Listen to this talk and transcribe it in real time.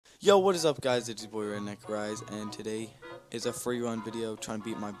Yo, what is up, guys? It's your boy Redneck Ryze, and today is a free run video trying to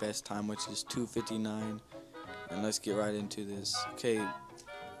beat my best time, which is 2:59. And let's get right into this. Okay,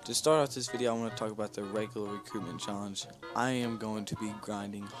 to start off this video, I want to talk about the regular recruitment challenge. I am going to be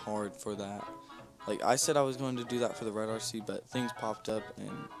grinding hard for that. Like I said, I was going to do that for the Red RC, but things popped up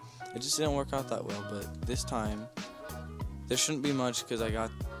and it just didn't work out that well. But this time, there shouldn't be much because I got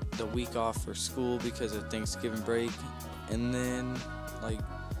the week off for school because of Thanksgiving break, and then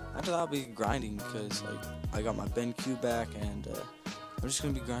after that I'll be grinding because I got my BenQ back, and I'm just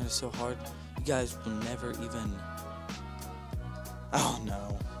gonna be grinding so hard. You guys will never even. Oh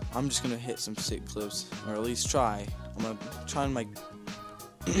no! I'm just gonna hit some sick clips, or at least try. I'm gonna try and I'm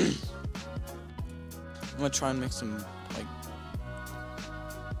gonna try and make some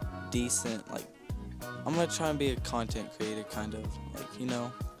decent I'm gonna try and be a content creator, kind of I'm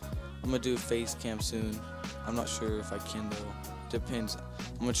gonna do a face cam soon. I'm not sure if I can though. Depends.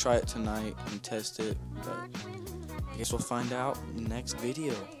 I'm gonna try it tonight and test it, but I guess we'll find out in the next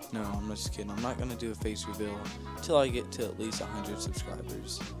video. No, I'm just kidding. I'm not gonna do a face reveal until I get to at least 100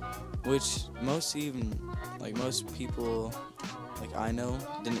 subscribers, which most people I know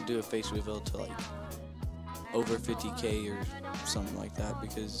didn't do a face reveal till over 50K or something like that,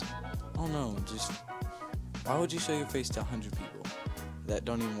 because I don't know, just why would you show your face to 100 people that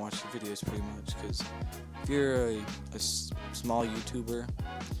don't even watch your videos pretty much? Because if you're a small YouTuber,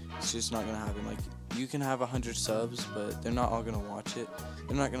 it's just not gonna happen. You can have 100 subs, but they're not all gonna watch it.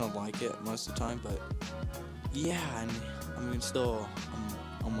 They're not gonna like it most of the time. But yeah, I'm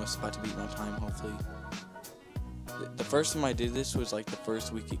almost about to beat my time, hopefully. The first time I did this was the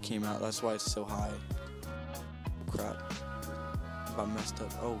first week it came out. That's why it's so high. Crap. If I messed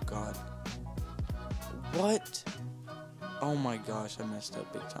up. Oh god. What? Oh my gosh, I messed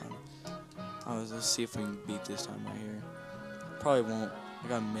up big time. Let's see if we can beat this time right here. Probably won't. I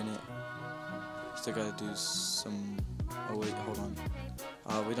got a minute. Still gotta do some. Oh wait, hold on.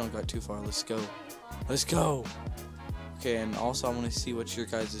 We don't got too far. Let's go. Let's go. Okay, and also I want to see what your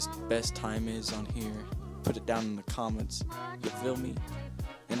guys' best time is on here. Put it down in the comments. You feel me?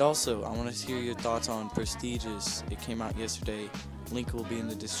 And also, I want to hear your thoughts on Prestigious. It came out yesterday. Link will be in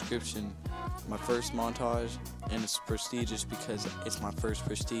the description. My first montage, and it's Prestigious because it's my first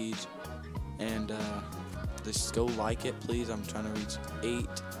Prestige. And just go like it, please. I'm trying to reach 8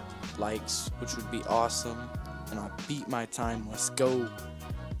 likes, which would be awesome. And I beat my time. Let's go.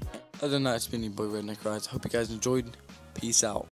 Other than that, it's been your boy Redneck Ryze. Hope you guys enjoyed. Peace out.